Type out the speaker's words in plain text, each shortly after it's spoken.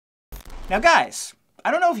Now guys,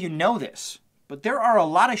 I don't know if you know this, but there are a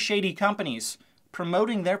lot of shady companies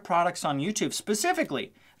promoting their products on YouTube.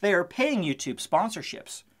 Specifically, they are paying YouTube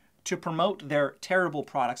sponsorships to promote their terrible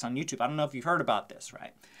products on YouTube. I don't know if you've heard about this,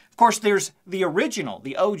 right? Of course, there's the original,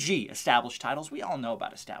 the OG established titles. We all know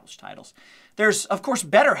about established titles. There's, of course,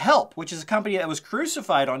 BetterHelp, which is a company that was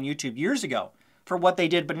crucified on YouTube years ago for what they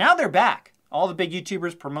did, but now they're back. All the big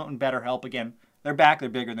YouTubers promoting BetterHelp again. They're back. They're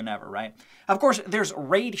bigger than ever, right? Of course, there's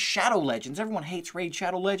Raid Shadow Legends. Everyone hates Raid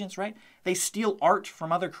Shadow Legends, right? They steal art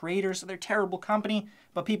from other creators. They're a terrible company,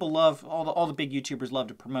 but people love, all the big YouTubers love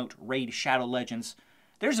to promote Raid Shadow Legends.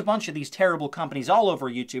 There's a bunch of these terrible companies all over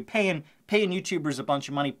YouTube paying YouTubers a bunch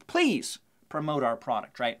of money. Please promote our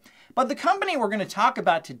product, right? But the company we're going to talk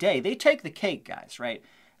about today, they take the cake, guys, right?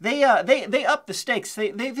 They up the stakes.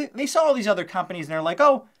 They saw all these other companies and they're like,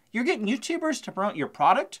 oh, you're getting YouTubers to promote your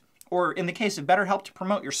product? Or in the case of BetterHelp, to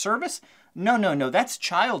promote your service? No, no, no, that's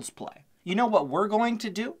child's play. You know what we're going to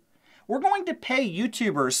do? We're going to pay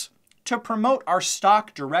YouTubers to promote our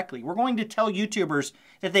stock directly. We're going to tell YouTubers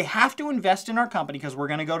that they have to invest in our company because we're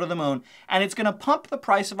going to go to the moon, and it's going to pump the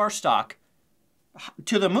price of our stock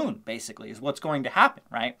to the moon, basically, is what's going to happen,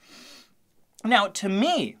 right? Now, to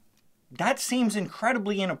me, that seems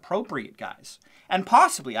incredibly inappropriate, guys. And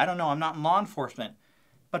possibly, I don't know, I'm not in law enforcement,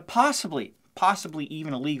 but possibly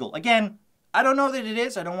even illegal. Again, I don't know that it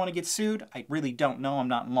is. I don't want to get sued. I really don't know. I'm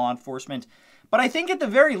not in law enforcement. But I think at the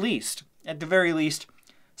very least,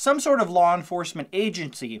 some sort of law enforcement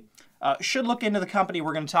agency should look into the company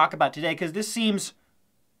we're going to talk about today, because this seems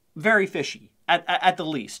very fishy at the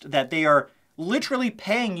least, that they are literally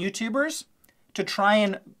paying YouTubers to try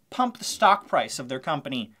and pump the stock price of their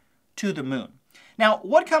company to the moon. Now,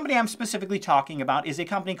 what company I'm specifically talking about is a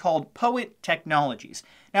company called Poet Technologies.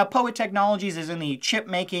 Now, Poet Technologies is in the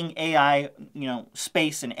chip-making AI,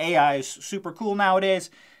 space, and AI is super cool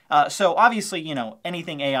nowadays. So obviously,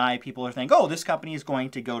 anything AI, people are thinking, oh, this company is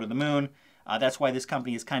going to go to the moon. That's why this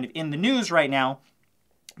company is kind of in the news right now.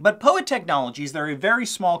 But Poet Technologies, they're a very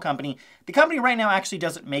small company. The company right now actually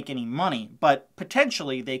doesn't make any money, but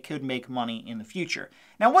potentially they could make money in the future.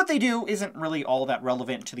 Now, what they do isn't really all that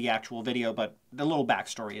relevant to the actual video, but the little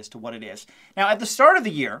backstory as to what it is. Now, at the start of the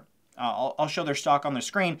year, I'll show their stock on the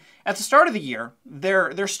screen. At the start of the year,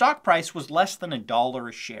 their stock price was less than $1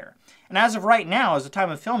 a share. And as of right now, as the time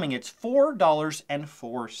of filming, it's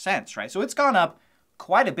 $4.04, right? So it's gone up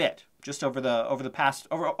quite a bit. Just over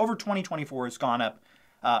 2024, it's gone up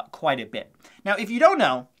quite a bit. Now, if you don't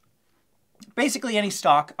know, basically any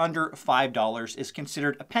stock under $5 is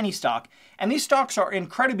considered a penny stock, and these stocks are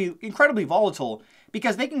incredibly volatile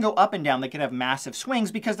because they can go up and down. They can have massive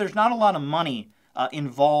swings because there's not a lot of money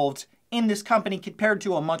involved in this company compared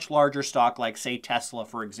to a much larger stock like, say, Tesla,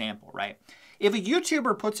 for example, right? If a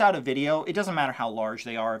YouTuber puts out a video, it doesn't matter how large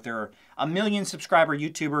they are. If they're a 1 million subscriber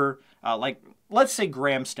YouTuber, like let's say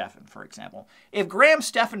Graham Stephan, for example. If Graham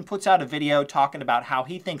Stephan puts out a video talking about how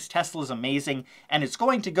he thinks Tesla is amazing and it's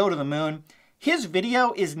going to go to the moon, his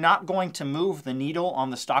video is not going to move the needle on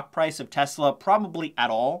the stock price of Tesla probably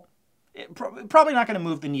at all. Probably not going to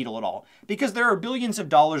move the needle at all because there are billions of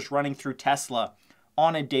dollars running through Tesla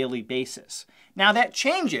on a daily basis. Now that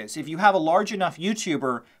changes if you have a large enough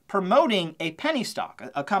YouTuber promoting a penny stock,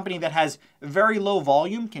 a company that has very low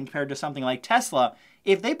volume compared to something like Tesla.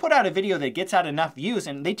 If they put out a video that gets out enough views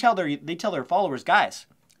and they tell their followers, guys,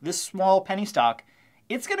 this small penny stock,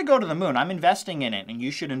 it's going to go to the moon. I'm investing in it and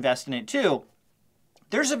you should invest in it too.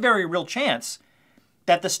 There's a very real chance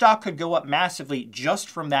that the stock could go up massively just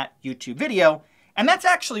from that YouTube video. And that's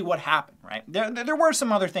actually what happened, right? There were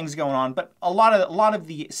some other things going on, but a lot of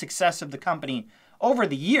the success of the company over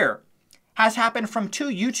the year has happened from 2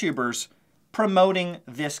 YouTubers promoting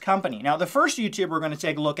this company. Now, the first YouTuber we're going to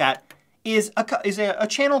take a look at is a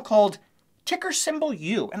channel called Ticker Symbol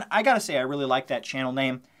U. And I got to say, I really like that channel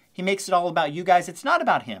name. He makes it all about you guys. It's not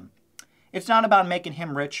about him. It's not about making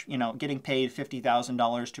him rich, getting paid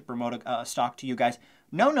 $50,000 to promote a stock to you guys.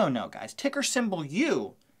 No, guys. Ticker Symbol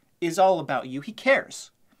U is all about you. He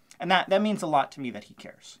cares. And that means a lot to me that he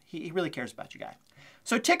cares. He really cares about you guys.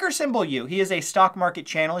 So Ticker Symbol U, he is a stock market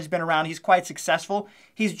channel. He's been around. He's quite successful.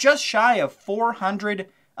 He's just shy of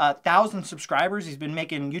 400,000 subscribers. He's been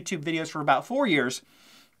making YouTube videos for about 4 years.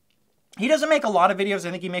 He doesn't make a lot of videos.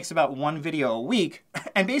 I think he makes about 1 video a week.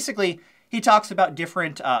 And basically, he talks about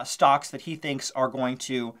different stocks that he thinks are going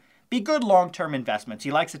to be good long-term investments.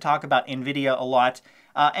 He likes to talk about NVIDIA a lot.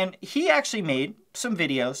 And he actually made some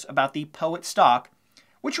videos about the Poet stock,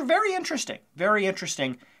 which were very interesting, very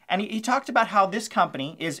interesting. And he talked about how this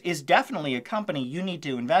company is definitely a company you need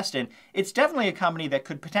to invest in. It's definitely a company that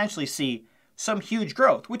could potentially see some huge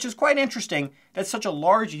growth, which is quite interesting that such a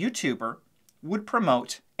large YouTuber would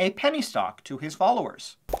promote a penny stock to his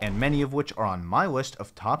followers. And many of which are on my list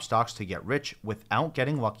of top stocks to get rich without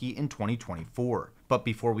getting lucky in 2024. But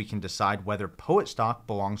before we can decide whether Poet stock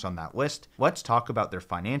belongs on that list, let's talk about their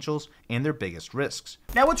financials and their biggest risks.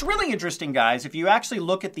 Now, what's really interesting, guys, if you actually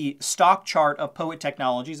look at the stock chart of Poet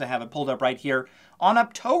Technologies, I have it pulled up right here, on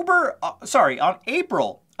April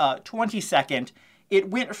 22nd, it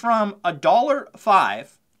went from $1.05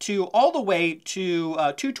 to all the way to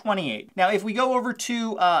 $2.28. Now, if we go over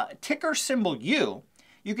to ticker symbol U,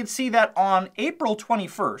 you can see that on April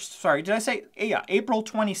 21st, sorry, did I say, yeah, April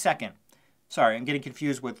 22nd. Sorry, I'm getting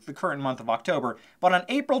confused with the current month of October. But on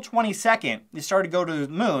April 22nd, it started to go to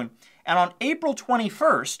the moon. And on April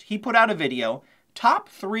 21st, he put out a video, top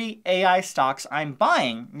 3 AI stocks I'm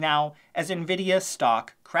buying now as NVIDIA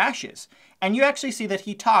stock crashes. And you actually see that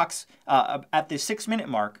he talks, at the 6-minute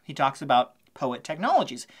mark, he talks about Poet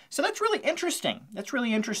Technologies. So that's really interesting. That's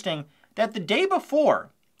really interesting that the day before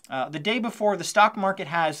the stock market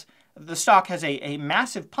has, the stock has a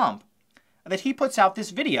massive pump, that he puts out this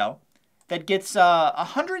video that gets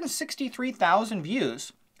 163,000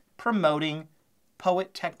 views promoting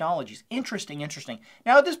Poet Technologies. Interesting, interesting.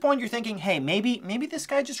 Now at this point you're thinking, hey, maybe this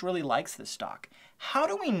guy just really likes this stock. How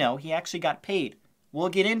do we know he actually got paid? We'll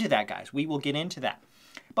get into that, guys. We will get into that.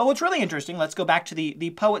 But what's really interesting, let's go back to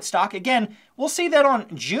the Poet stock. Again, we'll see that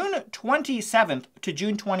on June 27th to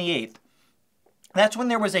June 28th, that's when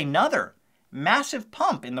there was another massive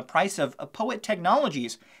pump in the price of Poet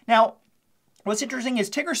Technologies. Now, what's interesting is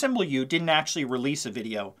ticker symbol U didn't actually release a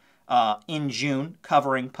video in June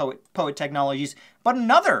covering Poet Technologies, but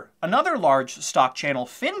another large stock channel,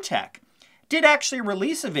 FinTech, did actually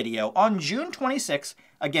release a video on June 26th,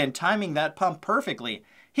 again, timing that pump perfectly.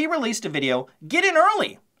 He released a video, get in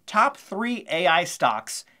early, top 3 AI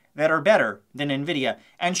stocks that are better than NVIDIA.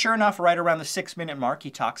 And sure enough, right around the 6-minute mark,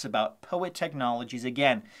 he talks about Poet Technologies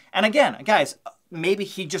again. And again, guys, maybe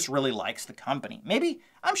he just really likes the company. Maybe,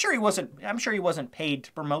 I'm sure he wasn't paid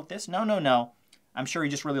to promote this. No. I'm sure he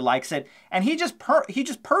just really likes it. And he just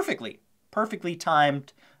perfectly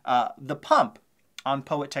timed the pump on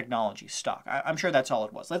Poet Technologies stock. I'm sure that's all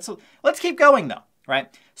it was. Let's keep going though,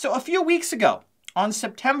 right? So a few weeks ago, on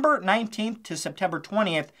September 19th to September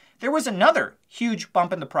 20th, there was another huge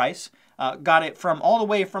bump in the price. Got it from all the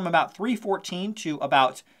way from about $314 to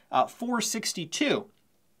about $462.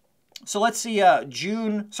 So let's see,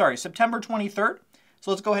 September 23rd.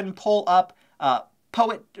 So let's go ahead and pull up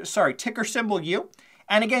ticker symbol U.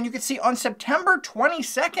 And again, you can see on September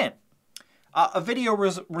 22nd, a video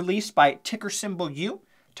was released by ticker symbol U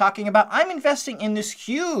talking about, I'm investing in this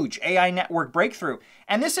huge AI network breakthrough.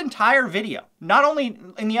 And this entire video, not only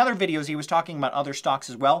in the other videos he was talking about other stocks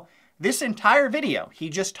as well, this entire video, he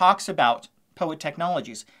just talks about Poet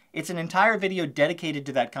Technologies. It's an entire video dedicated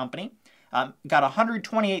to that company. Got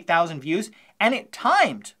 128,000 views, and it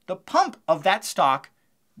timed the pump of that stock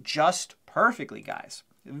just perfectly, guys.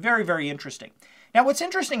 Very, very interesting. Now, what's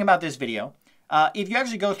interesting about this video, if you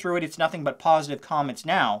actually go through it, it's nothing but positive comments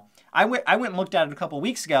now. I went and looked at it a couple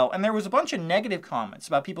weeks ago, and there was a bunch of negative comments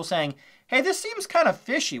about people saying, hey, this seems kind of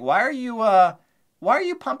fishy. Why are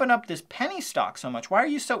you pumping up this penny stock so much? Why are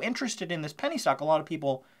you so interested in this penny stock? A lot of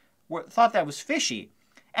people thought that was fishy.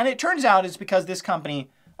 And it turns out it's because this company,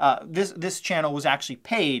 this channel was actually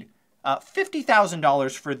paid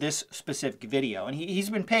 $50,000 for this specific video. And he's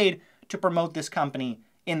been paid to promote this company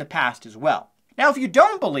in the past as well. Now, if you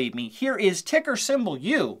don't believe me, here is ticker symbol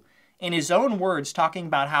U in his own words talking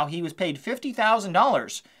about how he was paid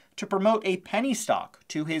 $50,000 to promote a penny stock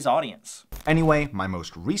to his audience. Anyway, my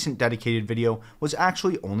most recent dedicated video was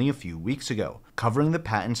actually only a few weeks ago, covering the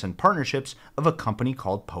patents and partnerships of a company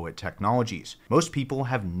called Poet Technologies. Most people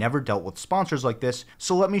have never dealt with sponsors like this,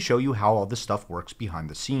 so let me show you how all this stuff works behind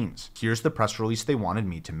the scenes. Here's the press release they wanted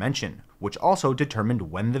me to mention, which also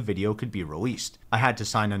determined when the video could be released. I had to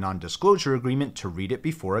sign a non-disclosure agreement to read it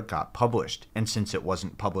before it got published, and since it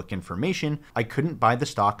wasn't public information, I couldn't buy the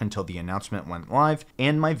stock until the announcement went live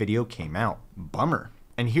and my video came out. Bummer.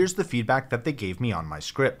 And here's the feedback that they gave me on my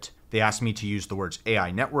script. They asked me to use the words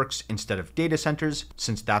AI networks instead of data centers,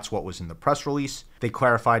 since that's what was in the press release. They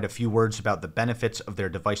clarified a few words about the benefits of their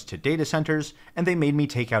device to data centers, and they made me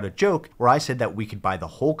take out a joke where I said that we could buy the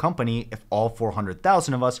whole company if all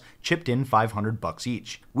 400,000 of us chipped in $500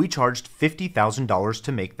 each. We charged $50,000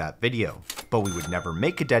 to make that video, but we would never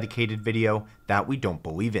make a dedicated video that we don't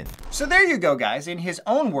believe in. So there you go, guys. In his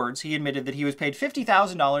own words, he admitted that he was paid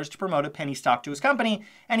 $50,000 to promote a penny stock to his company,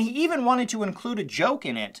 and he even wanted to include a joke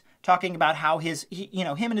in it, talking about how him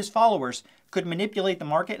and his followers could manipulate the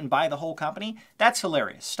market and buy the whole company, that's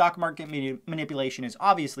hilarious. Stock market manipulation is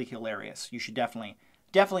obviously hilarious. You should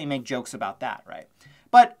definitely make jokes about that, right?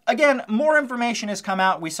 But again, more information has come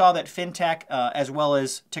out. We saw that FinTech, as well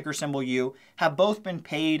as ticker symbol U, have both been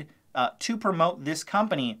paid to promote this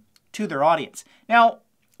company to their audience. Now,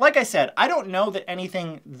 like I said, I don't know that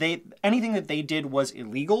anything that they did was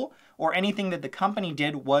illegal, or anything that the company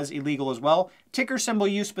did was illegal as well. Ticker symbol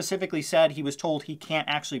U specifically said he was told he can't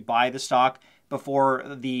actually buy the stock before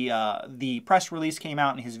the press release came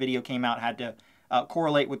out, and his video came out, had to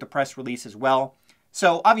correlate with the press release as well.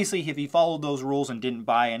 So obviously, if he followed those rules and didn't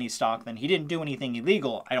buy any stock, then he didn't do anything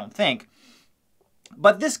illegal, I don't think.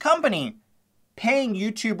 But this company paying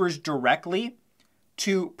YouTubers directly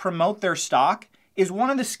to promote their stock is one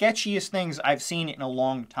of the sketchiest things I've seen in a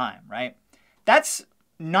long time, right? That's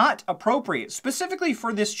not appropriate, specifically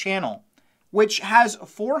for this channel, which has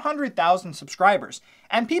 400,000 subscribers.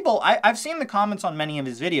 And people, I've seen the comments on many of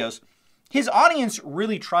his videos. His audience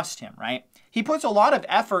really trusts him, right? He puts a lot of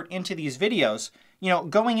effort into these videos, you know,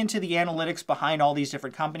 going into the analytics behind all these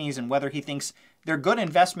different companies and whether he thinks they're good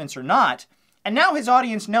investments or not. And now his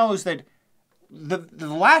audience knows that the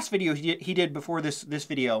last video he did before this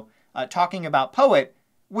video, talking about Poet,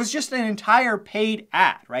 was just an entire paid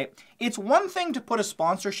ad, right? It's one thing to put a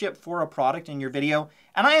sponsorship for a product in your video,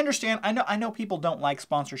 and I understand, I know people don't like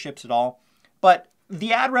sponsorships at all, but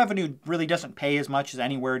the ad revenue really doesn't pay as much as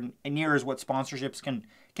anywhere near as what sponsorships can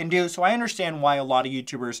do. So I understand why a lot of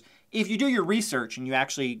YouTubers, if you do your research and you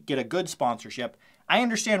actually get a good sponsorship, I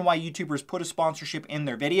understand why YouTubers put a sponsorship in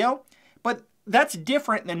their video, but that's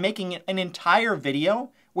different than making an entire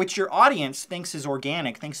video which your audience thinks is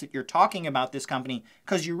organic, thinks that you're talking about this company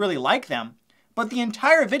because you really like them, but the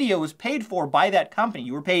entire video was paid for by that company.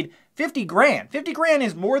 You were paid 50 grand. 50 grand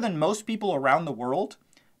is more than most people around the world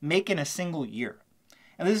make in a single year.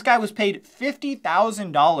 And this guy was paid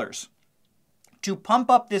 $50,000 to pump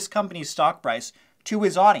up this company's stock price to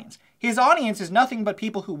his audience. His audience is nothing but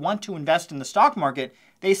people who want to invest in the stock market.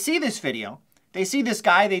 They see this video. They see this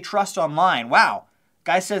guy they trust online. Wow,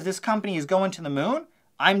 guy says this company is going to the moon.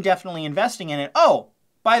 I'm definitely investing in it. Oh,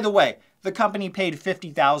 by the way, the company paid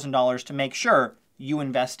 $50,000 to make sure you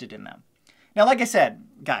invested in them. Now, like I said,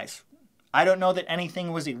 guys, I don't know that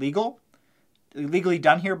anything was illegally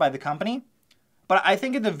done here by the company, but I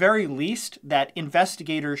think at the very least that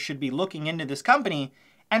investigators should be looking into this company,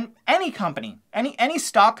 and any company, any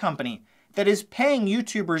stock company that is paying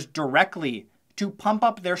YouTubers directly to pump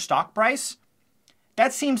up their stock price,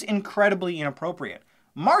 that seems incredibly inappropriate.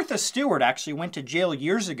 Martha Stewart actually went to jail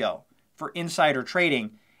years ago for insider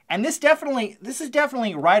trading, and this is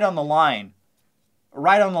definitely right on the line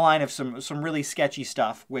of some really sketchy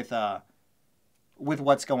stuff with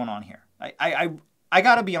what's going on here. I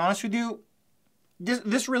gotta be honest with you,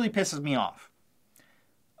 this really pisses me off.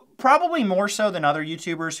 Probably more so than other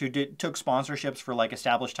YouTubers who took sponsorships for like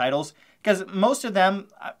established titles, because most of them,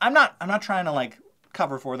 I'm not trying to like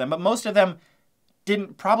cover for them, but most of them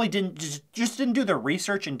just didn't do their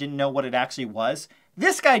research and didn't know what it actually was.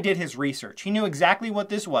 This guy did his research. He knew exactly what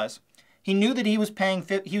this was. He knew that he was being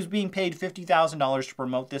paid $50,000 to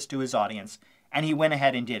promote this to his audience, and he went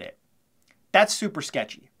ahead and did it. That's super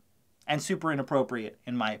sketchy and super inappropriate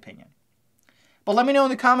in my opinion. But let me know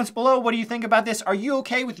in the comments below, what do you think about this? Are you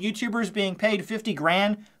okay with YouTubers being paid 50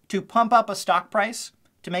 grand to pump up a stock price,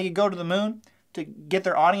 to make it go to the moon, to get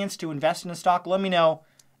their audience to invest in a stock? Let me know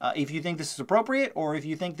if you think this is appropriate, or if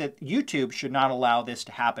you think that YouTube should not allow this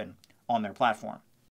to happen on their platform.